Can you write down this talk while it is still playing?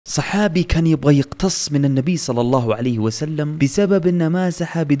صحابي كان يبغى يقتص من النبي صلى الله عليه وسلم بسبب انه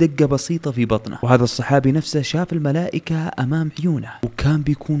ماسحه بدقة بسيطة في بطنه، وهذا الصحابي نفسه شاف الملائكة امام عيونه، وكان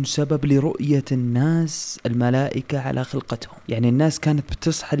بيكون سبب لرؤية الناس الملائكة على خلقتهم. يعني الناس كانت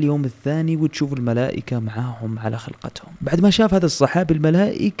بتصحى اليوم الثاني وتشوف الملائكة معاهم على خلقتهم. بعد ما شاف هذا الصحابي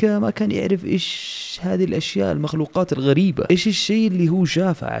الملائكة ما كان يعرف ايش هذه الاشياء، المخلوقات الغريبة، ايش الشيء اللي هو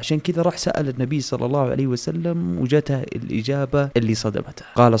شافه. عشان كذا راح سأل النبي صلى الله عليه وسلم وجاته الإجابة اللي صدمته.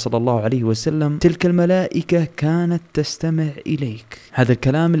 قال صلى الله عليه وسلم: تلك الملائكة كانت تستمع إليك. هذا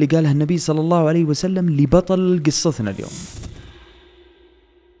الكلام اللي قاله النبي صلى الله عليه وسلم لبطل قصتنا اليوم.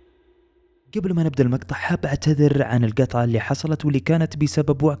 قبل ما نبدأ المقطع حاب أعتذر عن القطعة اللي حصلت واللي كانت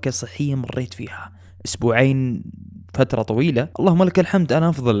بسبب وعكة صحية مريت فيها أسبوعين، فترة طويلة. اللهم لك الحمد، أنا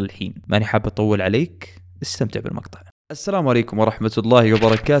أفضل الحين. ماني حاب أطول عليك، استمتع بالمقطع. السلام عليكم ورحمة الله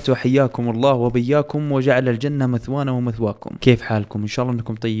وبركاته، حياكم الله وبياكم وجعل الجنة مثوانا ومثواكم. كيف حالكم؟ إن شاء الله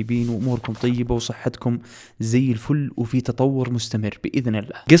أنكم طيبين وأموركم طيبة وصحتكم زي الفل وفي تطور مستمر بإذن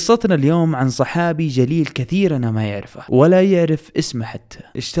الله. قصتنا اليوم عن صحابي جليل كثيرنا ما يعرفه ولا يعرف اسمه حتى.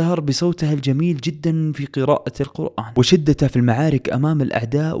 اشتهر بصوته الجميل جدا في قراءة القرآن وشدته في المعارك أمام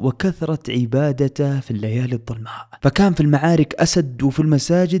الأعداء وكثرة عبادته في الليالي الظلماء. فكان في المعارك أسد وفي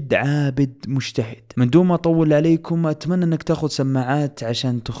المساجد عابد مجتهد. من دون ما أطول عليكم أتمنى أنك تأخذ سماعات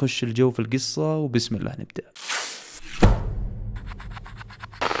عشان تخش الجو في القصة، وبسم الله نبدأ.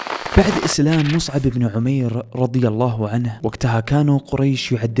 بعد إسلام مصعب بن عمير رضي الله عنه، وقتها كانوا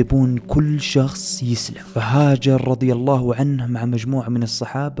قريش يعذبون كل شخص يسلم، فهاجر رضي الله عنه مع مجموعة من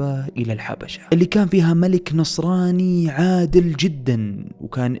الصحابة إلى الحبشة اللي كان فيها ملك نصراني عادل جدا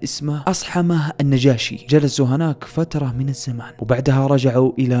وكان اسمه أصحمة النجاشي. جلسوا هناك فترة من الزمان وبعدها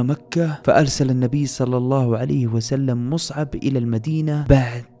رجعوا إلى مكة، فأرسل النبي صلى الله عليه وسلم مصعب إلى المدينة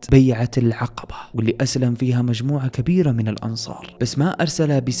بعد بيعة العقبة، واللي أسلم فيها مجموعة كبيرة من الأنصار. بس ما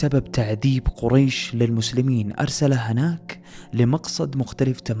أرسله بسبب تعذيب قريش للمسلمين، أرسله هناك لمقصد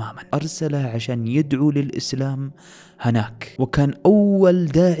مختلف تماما. أرسله عشان يدعو للإسلام هناك، وكان أول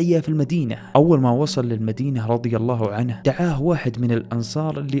داعية في المدينة. أول ما وصل للمدينة رضي الله عنه دعاه واحد من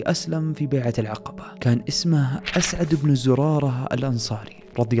الأنصار اللي أسلم في بيعة العقبة، كان اسمه أسعد بن زرارة الأنصاري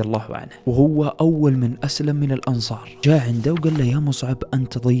رضي الله عنه، وهو أول من أسلم من الأنصار. جاء عنده وقال له: يا مصعب،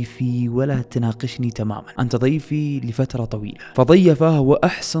 أنت ضيفي ولا تناقشني تماما، أنت ضيفي لفترة طويلة. فضيفه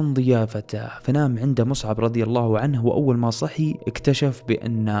وأحسن ضيافته، فنام عند مصعب رضي الله عنه. وأول ما صحي اكتشف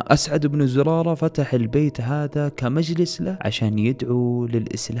بأن أسعد بن زرارة فتح البيت هذا كمجلس له عشان يدعو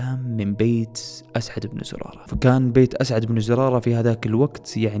للإسلام من بيت أسعد بن زرارة. فكان بيت أسعد بن زرارة في هذاك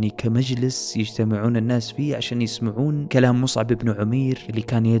الوقت يعني كمجلس يجتمعون الناس فيه عشان يسمعون كلام مصعب بن عمير اللي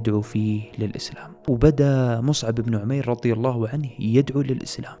كان يدعو فيه للإسلام. وبدأ مصعب بن عمير رضي الله عنه يدعو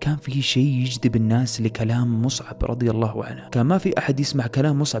للإسلام. كان في شيء يجذب الناس لكلام مصعب رضي الله عنه، كان ما في أحد يسمع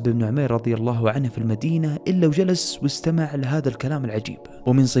كلام مصعب بن عمير رضي الله عنه في المدينة إلا وجلس واستمع لهذا الكلام العجيب.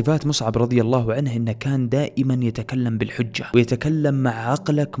 ومن صفات مصعب رضي الله عنه إنه كان دائما يتكلم بالحجة ويتكلم مع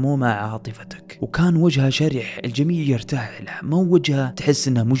عقلك مو مع عاطفتك، وكان وجهه شرح الجميع يرتاح له، مو وجهه تحس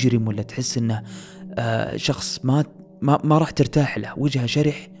إنه مجرم ولا تحس إنه شخص ما راح ترتاح له. وجهه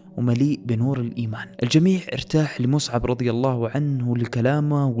شرح ومليء بنور الإيمان. الجميع ارتاح لمصعب رضي الله عنه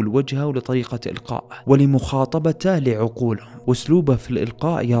لكلامه والوجهه ولطريقة إلقائه ولمخاطبته لعقولهم. واسلوبه في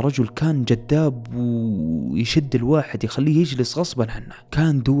الإلقاء يا رجل كان جذاب ويشد الواحد يخليه يجلس غصبا عنه.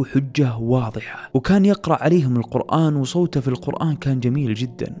 كان ذو حجة واضحة، وكان يقرأ عليهم القرآن وصوته في القرآن كان جميل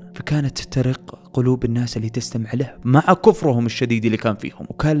جدا، فكانت ترق قلوب الناس اللي تستمع له مع كفرهم الشديد اللي كان فيهم.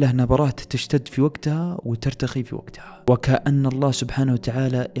 وكان له نبرات تشتد في وقتها وترتخي في وقتها. وكأن الله سبحانه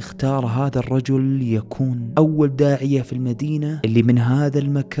وتعالى اختار هذا الرجل ليكون أول داعية في المدينة اللي من هذا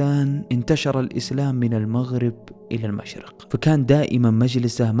المكان انتشر الإسلام من المغرب إلى المشرق. فكان دائما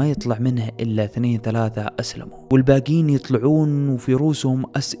مجلسه ما يطلع منه إلا 2-3 أسلموا، والباقين يطلعون وفي رؤوسهم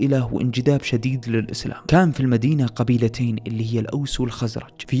أسئلة وانجذاب شديد للإسلام. كان في المدينة قبيلتين اللي هي الأوس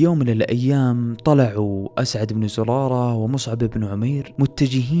والخزرج. في يوم من الأيام طلعوا أسعد بن زرارة ومصعب بن عمير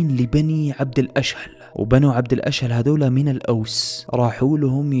متجهين لبني عبد الأشهل، وبنو عبد الأشهل هذولا من الأوس راحوا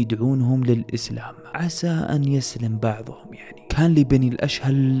لهم يدعونهم للإسلام عسى أن يسلم بعضهم. يعني كان لبني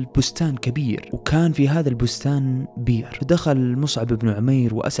الأشهل بستان كبير، وكان في هذا البستان بير. فدخل مصعب بن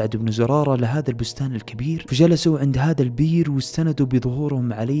عمير وأسعد بن زرارة لهذا البستان الكبير، فجلسوا عند هذا البير واستندوا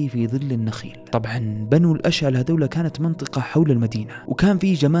بظهورهم عليه في ظل النخيل. طبعا بنو الأشهل هذولا كانت منطقة حول المدينة، وكان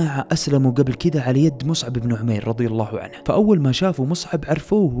في جماعة أسلموا قبل كده على يد مصعب بن عمير رضي الله عنه. فأول ما شافوا مصعب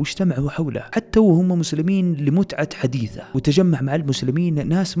عرفوه واجتمعوا حوله حتى وهم مسلمين لمتعة حديثه. وتجمع مع المسلمين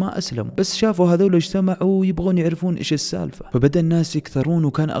ناس ما أسلموا، بس شافوا هذول اجتمعوا يبغون يعرفون إيش السالفة. فبدأ الناس يكثرون،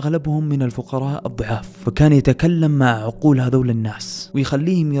 وكان أغلبهم من الفقراء الضعاف، فكان يتكلم مع عقول هذول الناس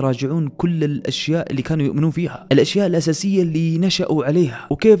ويخليهم يراجعون كل الأشياء اللي كانوا يؤمنون فيها، الأشياء الأساسية اللي نشأوا عليها،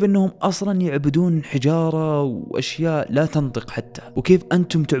 وكيف أنهم أصلا يعبدون حجارة وأشياء لا تنطق حتى، وكيف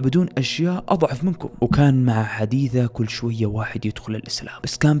أنتم تعبدون أشياء أضعف منكم. وكان مع حديثه كل شوية واحد يدخل الإسلام،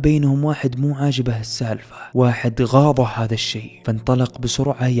 بس كان بينهم واحد مو عاجبه السالفة، واحد غاضه هذا الشيء، فانطلق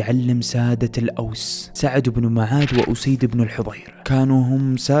بسرعة يعلم سادة الأوس، سعد بن معاذ وأسيد بن الحضير، كانوا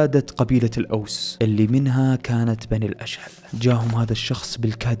هم سادة قبيلة الأوس اللي منها كانت بني الأشهل. جاهم هذا الشخص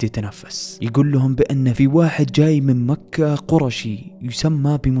بالكاد يتنفس، يقول لهم بأن في واحد جاي من مكة قرشي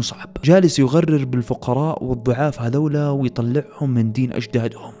يسمى بمصعب، جالس يغرر بالفقراء والضعاف هذولا ويطلعهم من دين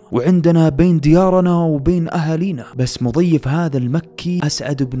أجدادهم، وعندنا بين ديارنا وبين أهالينا. بس مضيف هذا المكي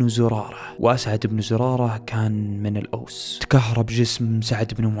أسعد بن زرارة، وأسعد بن زرارة كان من الأوس. تكهرب جسم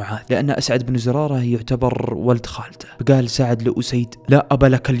سعد بن معاذ لأن أسعد بن زرارة يعتبر ولد خالته، فقال سعد لأسيد: لا أبا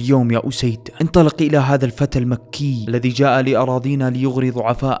لك اليوم يا أسيد، انطلق إلى هذا الفتى المكي الذي جاء لأراضينا ليغري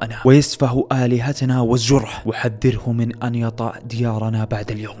ضعفاءنا ويسفه آلهتنا والجرح، وحذره من أن يطأ ديارنا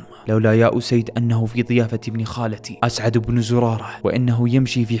بعد اليوم، لولا يا أسيد أنه في ضيافة ابن خالتي أسعد بن زرارة وإنه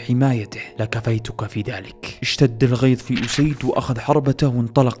يمشي في حمايته لكفيتك في ذلك. اشتد الغيظ في أسيد وأخذ حربته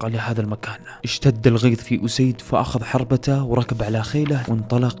وانطلق لهذا المكان. اشتد الغيظ في أسيد فأخذ حربته وركب على خيله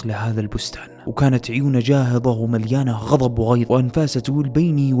وانطلق لهذا البستان، وكانت عيونه جاهضة ومليانة غضب وغيظ، وأنفاسه تقول: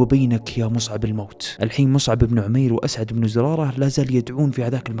 بيني وبينك يا مصعب الموت. الحين مصعب بن عمير وأسعد بن زرارة لا زال يدعون في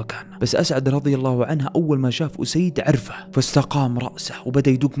هذاك المكان، بس أسعد رضي الله عنه أول ما شاف أسيد عرفه فاستقام رأسه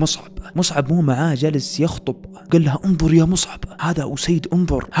وبدأ يدق مصعب مو معاه جالس يخطب، قال له: انظر يا مصعب، هذا أسيد،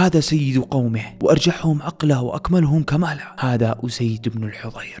 انظر، هذا سيد قومه وأرجحهم عقله وأكملهم كمالا، هذا أسيد بن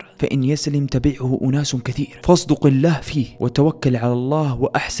الحضير، فإن يسلم تبعه أناس كثير، فاصدق الله فيه وتوكل على الله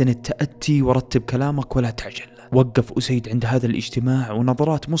وأحسن التأتي ورتب كلامك ولا تعجل. وقف أسيد عند هذا الاجتماع،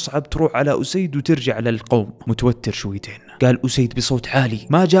 ونظرات مصعب تروح على أسيد وترجع على القوم متوتر شويتين. قال أسيد بصوت عالي: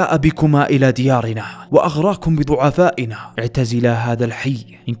 ما جاء بكما إلى ديارنا وأغراكم بضعفائنا، اعتزلا هذا الحي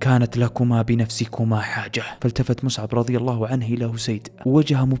إن كانت لكما بنفسكما حاجة. فالتفت مصعب رضي الله عنه إلى أسيد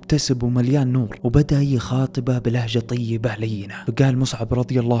ووجهه مبتسم ومليان نور، وبدأ يخاطبه بلهجة طيبة لينة. فقال مصعب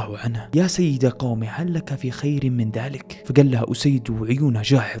رضي الله عنه: يا سيد قومي، هل لك في خير من ذلك؟ فقال له أسيد وعيونه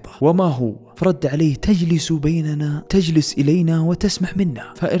جاهضة: وما هو؟ فرد عليه: تجلس إلينا وتسمع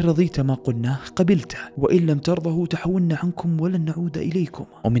منا، فإن رضيت ما قلناه قبلته، وإن لم ترضه تحولنا عنكم ولن نعود إليكم.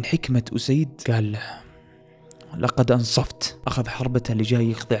 ومن حكمة أسيد قال: لقد أنصفت. أخذ حربته اللي جاي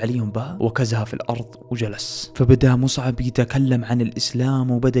يقضي عليهم بها وكزها في الأرض وجلس. فبدأ مصعب يتكلم عن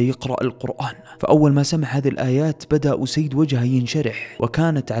الإسلام وبدأ يقرأ القرآن. فأول ما سمع هذه الآيات بدأ أسيد وجهه ينشرح،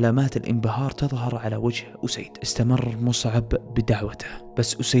 وكانت علامات الانبهار تظهر على وجه أسيد. استمر مصعب بدعوته،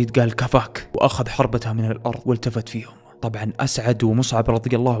 بس أسيد قال: كفاك، وأخذ حربته من الأرض والتفت فيهم. طبعا أسعد ومصعب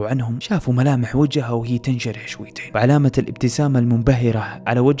رضي الله عنهم شافوا ملامح وجهها وهي تنشرح شويتين، وعلامة الابتسامة المنبهرة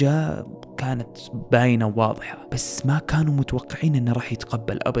على وجهها كانت باينة وواضحة، بس ما كانوا متوقعين أنه راح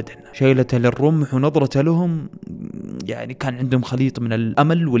يتقبل أبدا. شيلته للرمح ونظرته لهم يعني كان عندهم خليط من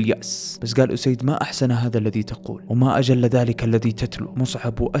الأمل واليأس. بس قال أسيد: ما أحسن هذا الذي تقول، وما أجل ذلك الذي تتلو.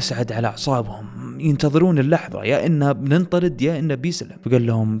 مصعب وأسعد على أعصابهم ينتظرون اللحظة، يا إنه بننطرد يا إنه بيسلم. فقال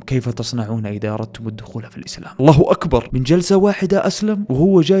لهم: كيف تصنعون إذا أردتم الدخول في الإسلام؟ الله أكبر، من جلسة واحدة أسلم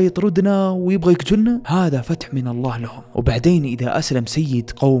وهو جاي يطردنا ويبغى يقتلنا؟ هذا فتح من الله لهم. وبعدين إذا أسلم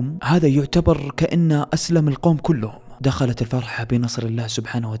سيد قوم هذا يعتبر كأنه أسلم القوم كلهم. دخلت الفرحة بنصر الله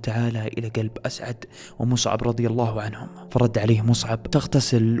سبحانه وتعالى إلى قلب أسعد ومصعب رضي الله عنهم. فرد عليه مصعب: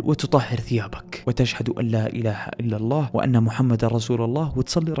 تغتسل وتطهر ثيابك وتشهد أن لا إله إلا الله وأن محمد رسول الله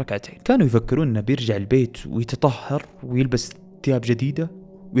وتصلي ركعتين. كانوا يفكرون أنه بيرجع البيت ويتطهر ويلبس ثياب جديدة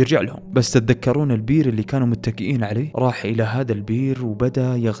ويرجع لهم، بس تتذكرون البير اللي كانوا متكئين عليه؟ راح إلى هذا البير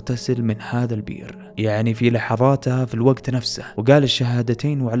وبدأ يغتسل من هذا البير، يعني في لحظاتها في الوقت نفسه، وقال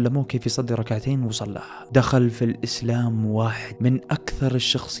الشهادتين وعلموه كيف يصلي ركعتين وصلاها. دخل في الإسلام واحد من أكثر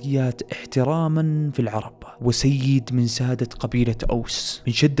الشخصيات احتراما في العرب، وسيد من سادة قبيلة أوس.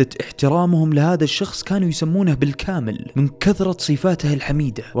 من شدة احترامهم لهذا الشخص كانوا يسمونه بالكامل من كثرة صفاته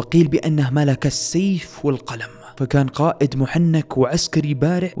الحميدة، وقيل بأنه ملك السيف والقلم. فكان قائد محنك وعسكري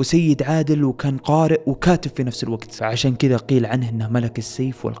بارع وسيد عادل، وكان قارئ وكاتب في نفس الوقت، فعشان كذا قيل عنه انه ملك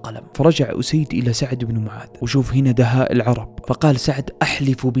السيف والقلم. فرجع أسيد إلى سعد بن معاذ، وشوف هنا دهاء العرب. فقال سعد: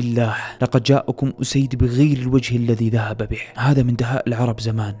 أحلف بالله لقد جاءكم أسيد بغير الوجه الذي ذهب به. هذا من دهاء العرب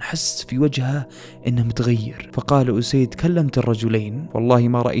زمان، حس في وجهه انه متغير. فقال أسيد: كلمت الرجلين والله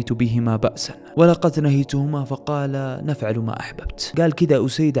ما رأيت بهما بأسا ولقد نهيتهما فقال نفعل ما أحببت. قال كذا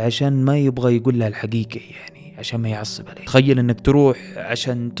أسيد عشان ما يبغى يقول لها الحقيقة، يعني عشان ما يعصب عليه. تخيل انك تروح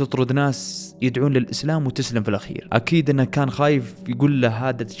عشان تطرد ناس يدعون للإسلام وتسلم في الأخير. أكيد أنه كان خايف يقول له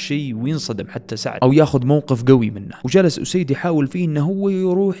هذا الشيء وينصدم حتى سعد أو ياخذ موقف قوي منه. وجلس أسيد يحاول فيه أنه هو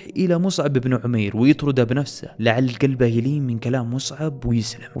يروح إلى مصعب بن عمير ويطرده بنفسه لعل قلبه يلين من كلام مصعب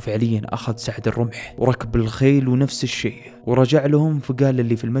ويسلم. وفعليا أخذ سعد الرمح وركب الخيل ونفس الشيء ورجع لهم، فقال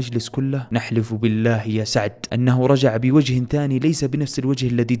اللي في المجلس كله: نحلف بالله يا سعد أنه رجع بوجه ثاني ليس بنفس الوجه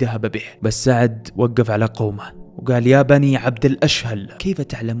الذي ذهب به. بس سعد وقف على قومه وقال: يا بني عبد الأشهل، كيف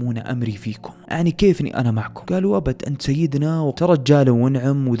تعلمون أمري فيكم؟ يعني كيفني أنا معكم؟ قالوا: أبد، أنت سيدنا وترجال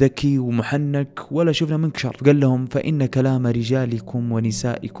ونعم وذكي ومحنك ولا شفنا منك شر. قال لهم: فإن كلام رجالكم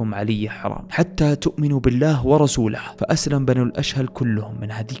ونسائكم علي حرام حتى تؤمنوا بالله ورسوله. فأسلم بنو الأشهل كلهم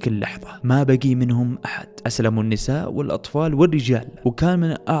من هذيك اللحظة، ما بقي منهم أحد. أسلموا النساء والأطفال والرجال، وكان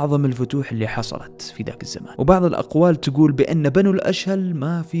من أعظم الفتوح اللي حصلت في ذاك الزمان. وبعض الأقوال تقول بأن بنو الأشهل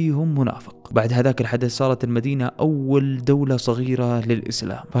ما فيهم منافق. بعد هذاك الحدث صارت المدينة أول دولة صغيرة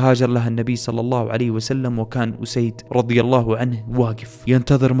للإسلام، فهاجر لها النبي صلى الله عليه وسلم. وكان أسيد رضي الله عنه واقف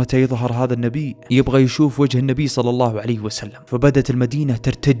ينتظر متى يظهر هذا النبي، يبغى يشوف وجه النبي صلى الله عليه وسلم. فبدت المدينة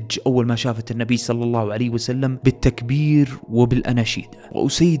ترتج أول ما شافت النبي صلى الله عليه وسلم بالتكبير وبالأناشيد.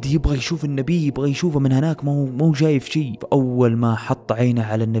 وأسيد يبغى يشوف النبي، يبغى يشوفه من هناك، مو شايف شيء. فأول ما حط عينه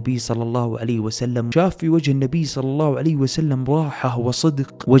على النبي صلى الله عليه وسلم شاف في وجه النبي صلى الله عليه وسلم راحة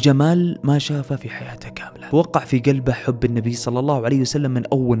وصدق وجمال ما شافه في حياته كاملة. وقع في قلبه حب النبي صلى الله عليه وسلم من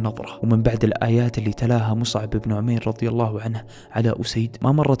أول نظرة. ومن بعد الآيات اللي تلاها مصعب بن عمير رضي الله عنه على أسيد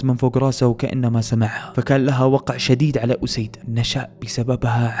ما مرت من فوق راسه وكأنما سمعها، فكان لها وقع شديد على أسيد نشأ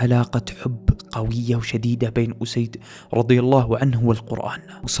بسببها علاقة حب قوية وشديدة بين أسيد رضي الله عنه والقرآن.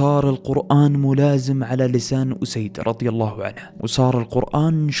 وصار القرآن ملازم على لسان أسيد رضي الله عنه، وصار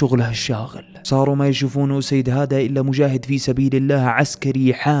القرآن شغله الشاغل. صاروا ما يشوفون أسيد هذا إلا مجاهد في سبيل الله،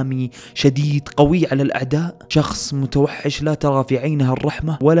 عسكري حامي شديد قوي على الأعداء، شخص متوحش لا ترى في عينه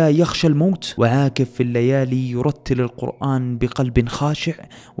الرحمة ولا يخشى الموت، وعاكف في الليالي يرتل القرآن بقلب خاشع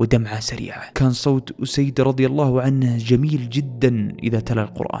ودمعة سريعة. كان صوت أسيد رضي الله عنه جميل جدا إذا تلا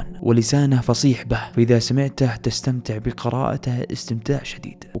القرآن، ولسانه فصيح به، فإذا سمعته تستمتع بقراءته استمتاع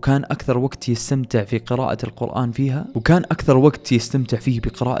شديد. وكان أكثر وقت يستمتع في قراءة القرآن فيها، وكان أكثر وقت يستمتع فيه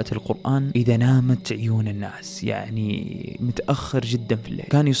بقراءة القرآن إذا نامت عيون الناس، يعني متأخر جدا في الليل.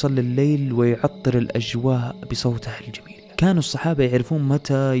 كان يصلي الليل ويعطر الأجواء بصوته الجميل. كانوا الصحابة يعرفون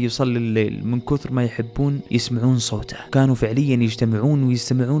متى يصلي الليل من كثر ما يحبون يسمعون صوته. كانوا فعليا يجتمعون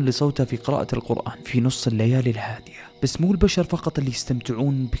ويستمعون لصوته في قراءة القرآن في نص الليالي الهادئة. بس مو البشر فقط اللي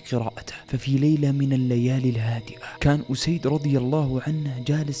يستمتعون بقراءته، ففي ليلة من الليالي الهادئة كان أسيد رضي الله عنه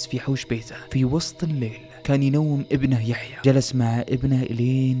جالس في حوش بيته في وسط الليل. كان ينوم ابنه يحيى، جلس مع ابنه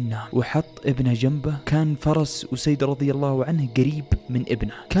إلين نام وحط ابنه جنبه. كان فرس أسيد رضي الله عنه قريب من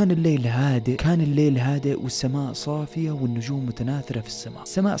ابنه. كان الليل هادئ والسماء صافية والنجوم متناثرة في السماء.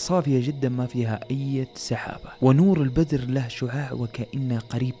 السماء صافية جدا ما فيها أي سحابة، ونور البدر له شعاع وكأنه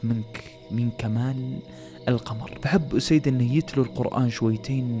قريب منك من كمال القمر. فحب أسيد أنه يتلو القرآن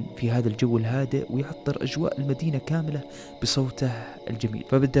شويتين في هذا الجو الهادئ ويعطر أجواء المدينة كاملة بصوته الجميل.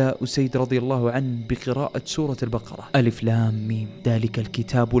 فبدأ أسيد رضي الله عنه بقراءة سورة البقرة: ألف لام ميم ذلك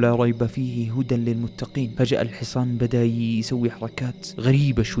الكتاب لا ريب فيه هدى للمتقين. فجأة الحصان بدأ يسوي حركات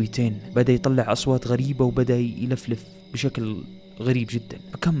غريبة شويتين، بدأ يطلع أصوات غريبة وبدأ يلفلف بشكل غريب جدا.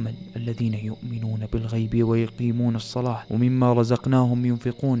 فكمل: الذين يؤمنون بالغيب ويقيمون الصلاة ومما رزقناهم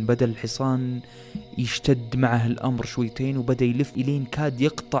ينفقون. بدأ الحصان يشتد معه الأمر شويتين وبدأ يلف إلين كاد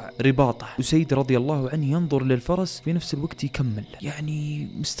يقطع رباطه. أسيد رضي الله عنه ينظر للفرس في نفس الوقت يكمل، يعني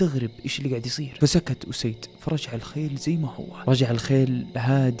مستغرب إيش اللي قاعد يصير. فسكت أسيد فرجع الخيل زي ما هو. رجع الخيل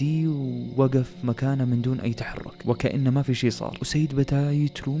هادي ووقف مكانه من دون أي تحرك وكأن ما في شيء صار. أسيد بدأ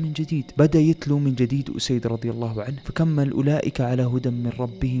يتلو من جديد أسيد رضي الله عنه. فكمل: أولئك على هدى من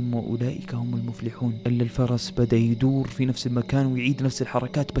ربهم وأولئك هم المفلحون. إلا الفرس بدأ يدور في نفس المكان ويعيد نفس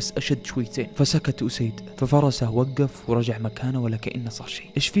الحركات بس أشد شويتين. فسكت أسيد، ففرسه وقف ورجع مكانه ولا كأنه صار شيء.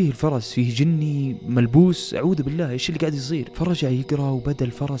 إيش فيه الفرس؟ فيه جني ملبوس؟ أعوذ بالله، إيش اللي قاعد يصير؟ فرجع يقرأ وبدأ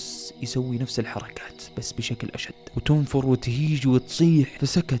الفرس يسوي نفس الحركات بس بشكل أشد، وتنفر وتهيج وتصيح.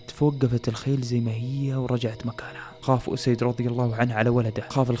 فسكت، فوقفت الخيل زي ما هي ورجعت مكانها. خاف أسيد رضي الله عنه على ولده،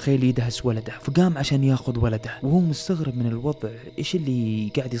 خاف الخيل يدهس ولده، فقام عشان ياخذ ولده وهو مستغرب من الوضع، إيش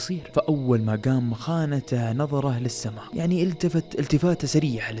اللي قاعد يصير. فأول ما قام خانته نظره للسماء، يعني التفاته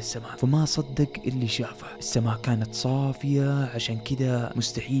سريعة للسماء، فما صدق اللي شافه. السماء كانت صافية، عشان كذا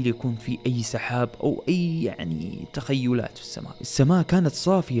مستحيل يكون في أي سحاب أو أي يعني تخيلات في السماء. السماء كانت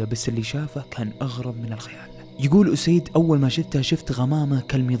صافية بس اللي شافه كان أغرب من الخيال. يقول أسيد أول ما شفتها شفت غمامة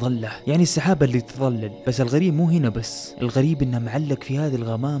كالمظلة، يعني السحابة اللي تظلل. بس الغريب مو هنا بس، الغريب إنه معلق في هذه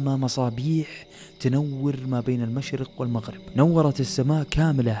الغمامة مصابيح تنور ما بين المشرق والمغرب. نورت السماء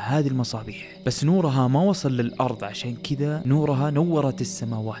كاملة هذه المصابيح، بس نورها ما وصل للأرض، عشان كذا نورها نورت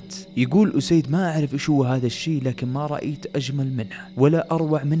السماوات. يقول أسيد ما أعرف إيش هو هذا الشيء، لكن ما رأيت أجمل منه ولا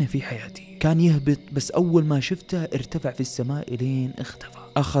أروع منه في حياتي. كان يهبط بس أول ما شفته ارتفع في السماء إلين اختفى.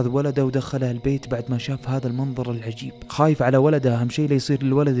 أخذ ولده ودخله البيت بعد ما شاف هذا المنظر العجيب، خايف على ولده، أهم شيء لا يصير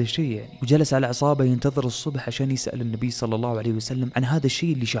للولد الشيء يعني. وجلس على أعصابه ينتظر الصبح عشان يسأل النبي صلى الله عليه وسلم عن هذا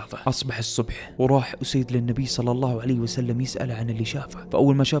الشيء اللي شافه. أصبح الصبح وراح أسيد للنبي صلى الله عليه وسلم يسأل عن اللي شافه.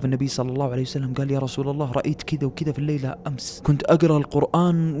 فأول ما شاف النبي صلى الله عليه وسلم قال: يا رسول الله، رأيت كذا وكذا في الليلة أمس، كنت أقرأ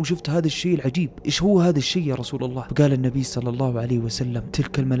القرآن وشفت هذا الشيء العجيب، إيش هو هذا الشيء يا رسول الله؟ فقال النبي صلى الله عليه وسلم: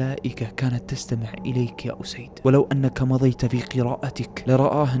 تلك الملائكة كانت تستمع إليك يا أسيد، ولو أنك مضيت في قراءتك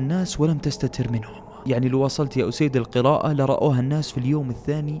لرآها الناس ولم تستتر منهم. يعني لو وصلت يا أسيد القراءة لرأوها الناس في اليوم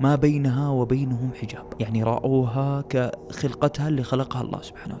الثاني ما بينها وبينهم حجاب، يعني رأوها كخلقتها اللي خلقها الله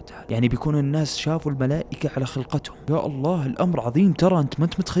سبحانه وتعالى، يعني بيكون الناس شافوا الملائكة على خلقتهم. يا الله، الأمر عظيم ترى، أنت ما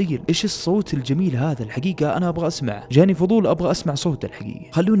أنت متخيل إيش الصوت الجميل هذا. الحقيقة أنا أبغى أسمع، جاني فضول أبغى أسمع صوت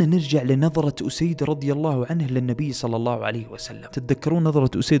الحقيقة. خلونا نرجع لنظرة أسيد رضي الله عنه للنبي صلى الله عليه وسلم. تتذكرون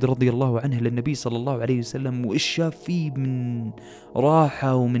نظرة أسيد رضي الله عنه للنبي صلى الله عليه وسلم وإيش شاف فيه من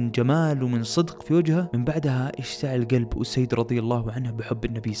راحة ومن جمال ومن صدق في وجهه؟ من بعدها اشتعل قلب أسيد رضي الله عنه بحب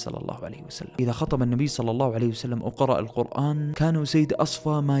النبي صلى الله عليه وسلم. إذا خطب النبي صلى الله عليه وسلم أو قرأ القرآن كان أسيد أصفى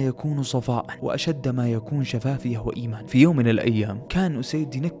ما يكون صفاء وأشد ما يكون شفافية وإيمان. في يوم من الأيام كان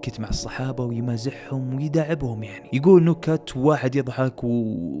أسيد ينكت مع الصحابة ويمازحهم ويداعبهم، يعني يقول نكت وواحد يضحك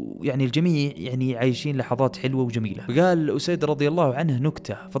ويعني الجميع يعني عايشين لحظات حلوة وجميلة. فقال أسيد رضي الله عنه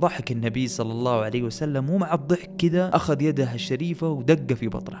نكتة، فضحك النبي صلى الله عليه وسلم، ومع الضحك كذا أخذ يده الشريفة ودق في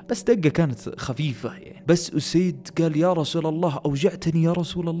بطنه، بس دقة كانت خفيفة يعني. بس أسيد قال: يا رسول الله، أوجعتني يا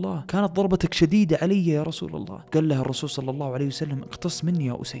رسول الله، كانت ضربتك شديدة علي يا رسول الله. قال له الرسول صلى الله عليه وسلم: اقتص مني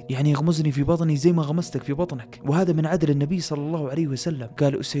يا أسيد، يعني يغمزني في بطني زي ما غمزتك في بطنك، وهذا من عدل النبي صلى الله عليه وسلم.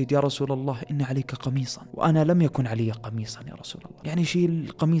 قال أسيد: يا رسول الله، إن عليك قميصا وأنا لم يكن علي قميصا يا رسول الله، يعني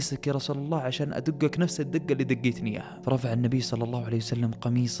شيل قميصك يا رسول الله عشان أدقك نفس الدقة اللي دقيتني إياها. فرفع النبي صلى الله عليه وسلم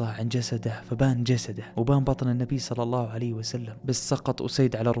قميصه عن جسده، فبان جسده وبان بطن النبي صلى الله عليه وسلم. بس سقط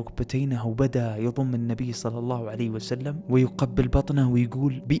أسيد على ركبتينه وبدأ يضم النبي صلى الله عليه وسلم ويقبل بطنه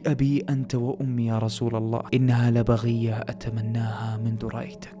ويقول: بأبي أنت وأمي يا رسول الله، إنها لبغية أتمناها منذ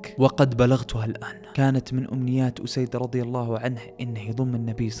رأيتك وقد بلغتها الآن. كانت من أمنيات أسيد رضي الله عنه إنه يضم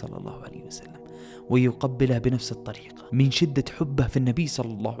النبي صلى الله عليه وسلم ويقبله بنفس الطريقة من شدة حبه في النبي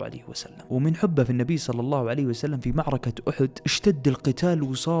صلى الله عليه وسلم. ومن حبه في النبي صلى الله عليه وسلم في معركة أحد اشتد القتال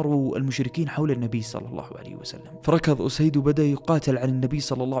وصاروا المشركين حول النبي صلى الله عليه وسلم، فركض أسيد وبدأ يقاتل عن النبي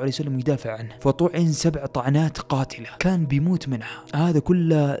صلى الله عليه وسلم ويدافع عنه، فطعن 7 طعنات قاتلة كان بيموت منها. هذا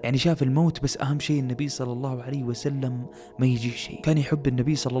كله يعني شاف الموت، بس أهم شيء النبي صلى الله عليه وسلم ما يجي شيء. كان يحب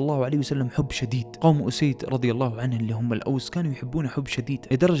النبي صلى الله عليه وسلم حب شديد. قوم أسيد رضي الله عنه اللي هم الأوس كانوا يحبونه حب شديد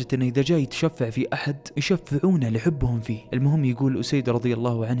لدرجة أنه إذا جاء يتشفع في أحد يشفعونه لحبهم فيه. المهم يقول أسيد رضي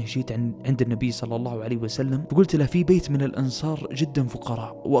الله عنه جيت عند النبي صلى الله عليه وسلم فقلت له: في بيت من الأنصار جدا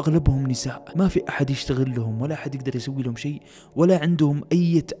فقراء وأغلبهم نساء، ما في أحد يشتغل لهم ولا أحد يقدر يسوي لهم شيء ولا عندهم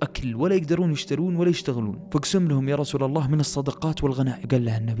أي أكل ولا يقدرون يشترون ولا يشتغلون، فاقسم لهم يا رسول الله من الصدقات والغنائم. قال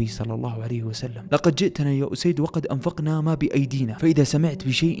له النبي صلى الله عليه وسلم: لقد جئتنا يا أسيد وقد أنفقنا ما بأيدينا، فإذا سمعت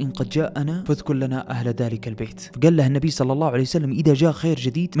بشيء قد جاءنا فاذكر لنا أهل ذلك البيت. فقال له النبي صلى الله عليه وسلم: إذا جاء خير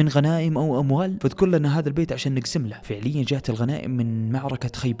جديد من غنائم أو أموال فاذكر لنا هذا البيت عشان نقسم له. فعليا جاءت الغنائم من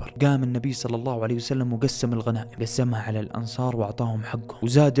معركة خيبر، قام النبي صلى الله عليه وسلم وقسم الغنائم، قسمها على الأنصار وأعطاهم حقهم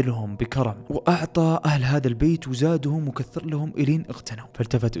وزاد لهم بكرم، وأعطى أهل هذا البيت وزادهم وكثر لهم إلين اغتنوا.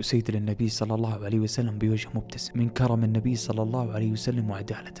 فالتفت أسيد للنبي صلى الله عليه وسلم بوجه مبتسم من كرم النبي صلى الله عليه وسلم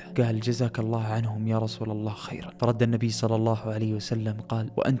وعدالته، قال: جزاك الله عنهم يا رسول الله خيرا. فرد النبي صلى الله عليه وسلم قال: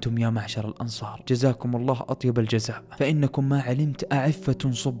 وأنتم يا معشر الأنصار جزاكم الله أطيب الجزاء، فإنكم ما علمت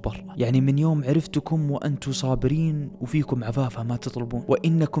أعفة صبر، يعني من يوم عرفتكم وأنتم صابرين وفيكم عفافة ما تطلبون،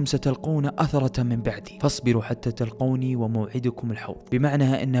 وإنكم ستلقون أثرة من بعدي فاصبروا حتى تلقوني وموعدكم الحوض.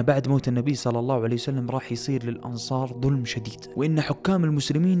 بمعنى أن بعد موت النبي صلى الله عليه وسلم راح يصير للأنصار ظلم شديد، وإن حكام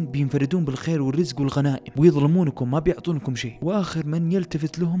المسلمين بينفردون بالخير والرزق والغنائم ويظلمونكم ما بيعطونكم شيء، وآخر من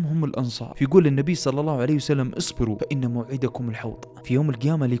يلتفت لهم هم الأنصار. فيقول النبي صلى الله عليه وسلم: اصبروا فإن موعدكم الحوض. في يوم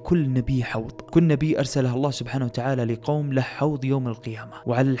القيامة لكل نبي حوض، كل نبي أرسله الله سبحانه وتعالى لقوم له حوض يوم القيامة،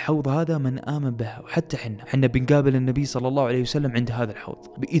 وعلى الحوض هذا من آمن بها. وحتى حنا بنقابل النبي صلى الله عليه وسلم عند هذا الحوض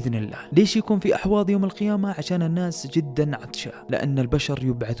بإذن الله. ليش يكون في أحواض يوم القيامة؟ عشان الناس جدا عطشة، لأن البشر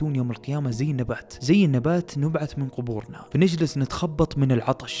يبعثون يوم القيامة زي النبات، زي النبات نبعث من قبورنا، فنجلس نتخبط من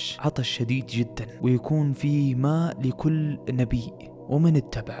العطش، عطش شديد جدا، ويكون في ماء لكل نبي ومن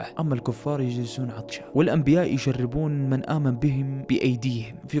اتبعه. أما الكفار يجلسون عطشا، والأنبياء يجربون من آمن بهم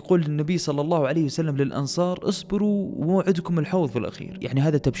بأيديهم. في قول النبي صلى الله عليه وسلم للأنصار: اصبروا وموعدكم الحوض في الأخير، يعني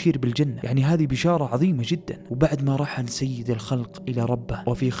هذا تبشير بالجنة، يعني هذه بشارة عظيمة جدا. وبعد ما رحل سيد الخلق إلى ربه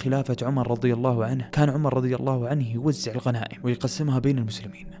وفي خلافة عمر رضي الله عنه، كان عمر رضي الله عنه يوزع الغنائم ويقسمها بين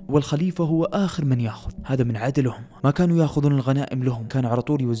المسلمين، والخليفة هو آخر من يأخذ، هذا من عدلهم، ما كانوا يأخذون الغنائم لهم، كانوا على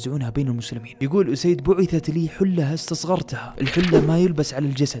طول يوزعونها بين المسلمين. يقول أسيد: بعثت لي حلة استصغرتها، الحلة ما يلبس على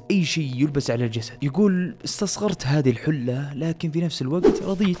الجسد، أي شيء يلبس على الجسد. يقول: استصغرت هذه الحلة لكن في نفس الوقت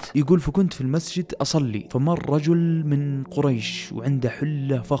رضيت. يقول: فكنت في المسجد أصلي، فمر رجل من قريش وعنده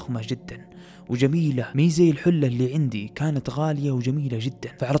حلة فخمة جدا وجميلة، مي زي الحلة اللي عندي، كانت غالية وجميلة جدا،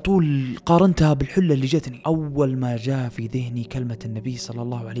 فعلى طول قارنتها بالحلة اللي جتني. أول ما جاء في ذهني كلمة النبي صلى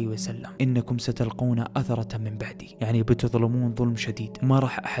الله عليه وسلم: إنكم ستلقون أثرة من بعدي، يعني بتظلمون ظلم شديد، ما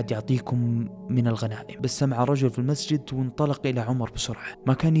راح أحد يعطيكم من الغنائم. بس سمع رجل في المسجد وانطلق إلى عمر بسرعة،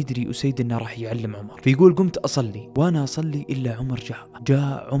 ما كان يدري أسيد إنه راح يعلم عمر. فيقول: قمت أصلي، وأنا أصلي إلا عمر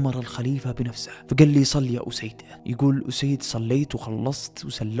جاء عمر الخليفة بنفسه، فقال لي: صل يا أسيد. يقول أسيد: صليت وخلصت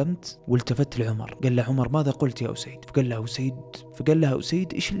وسلمت، والتفت لعمر، قال له: عمر ماذا قلت يا أسيد؟ فقال له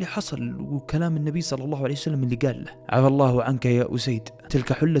أسيد: إيش اللي حصل وكلام النبي صلى الله عليه وسلم اللي قال له؟ عفى الله عنك يا أسيد،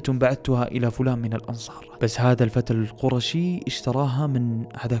 تلك حلة بعثتها إلى فلان من الأنصار، بس هذا الفتى القرشي اشتراها من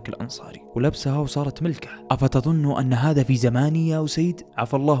هذاك الأنصاري ولبسها وصارت ملكه، أفتظن أن هذا في زماني يا أسيد؟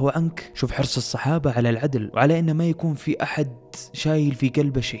 عفى الله عنك. شوف حرص الصحابة على العدل وعلى أن ما يكون في أحد شايل في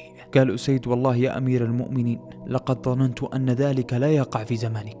قلبه شيء. قال أسيد: والله يا أمير المؤمنين لقد ظننت أن ذلك لا يقع في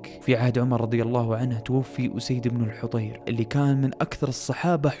زمانك. في عهد عمر رضي الله عنه توفي أسيد بن الحضير، اللي كان من أكثر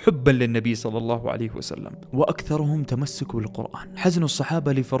الصحابة حبا للنبي صلى الله عليه وسلم وأكثرهم تمسك بالقرآن. حزن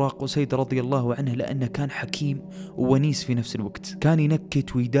الصحابة لفراق أسيد رضي الله عنه لأنه كان حكيم وونيس في نفس الوقت، كان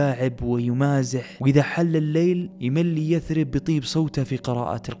ينكت ويداعب ويمازح، وإذا حل الليل يملي يثرب بطيب صوته في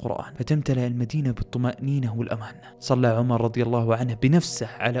قراءة القرآن، فتمتلأ المدينة بالطمأنينة والأمان. صلى عمر رضي الله عنه بنفسه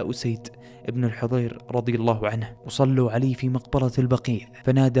على أسيد ابن الحضير رضي الله عنه، وصلوا عليه في مقبرة البقيع،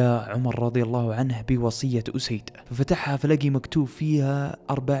 فنادى عمر رضي الله عنه بوصية أسيد، ففتحها فلقي مكتوب فيها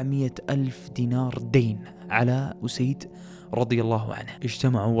 400,000 دينار دين على أسيد رضي الله عنه.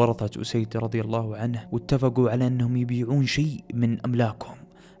 اجتمعوا ورثة أسيد رضي الله عنه واتفقوا على أنهم يبيعون شيء من أملاكهم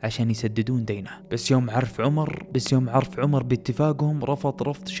عشان يسددون دينه، بس يوم عرف عمر باتفاقهم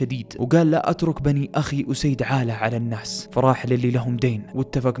رفض شديد، وقال: لا أترك بني أخي أسيد عالة على الناس، فراح للي لهم دين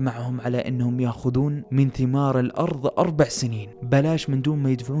واتفق معهم على أنهم يأخذون من ثمار الأرض 4 سنين بلاش من دون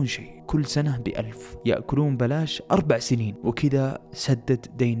ما يدفعون شيء، كل سنة ب1000 يأكلون بلاش 4 سنين، وكذا سدد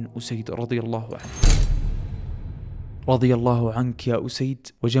دين أسيد رضي الله عنه. رضي الله عنك يا أسيد،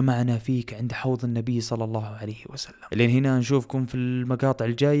 وجمعنا فيك عند حوض النبي صلى الله عليه وسلم. لين هنا نشوفكم في المقاطع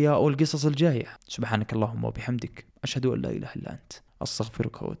الجاية أو القصص الجاية. سبحانك اللهم وبحمدك، أشهد أن لا إله إلا أنت،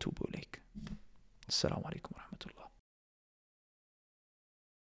 أستغفرك وأتوب إليك. السلام عليكم ورحمة الله.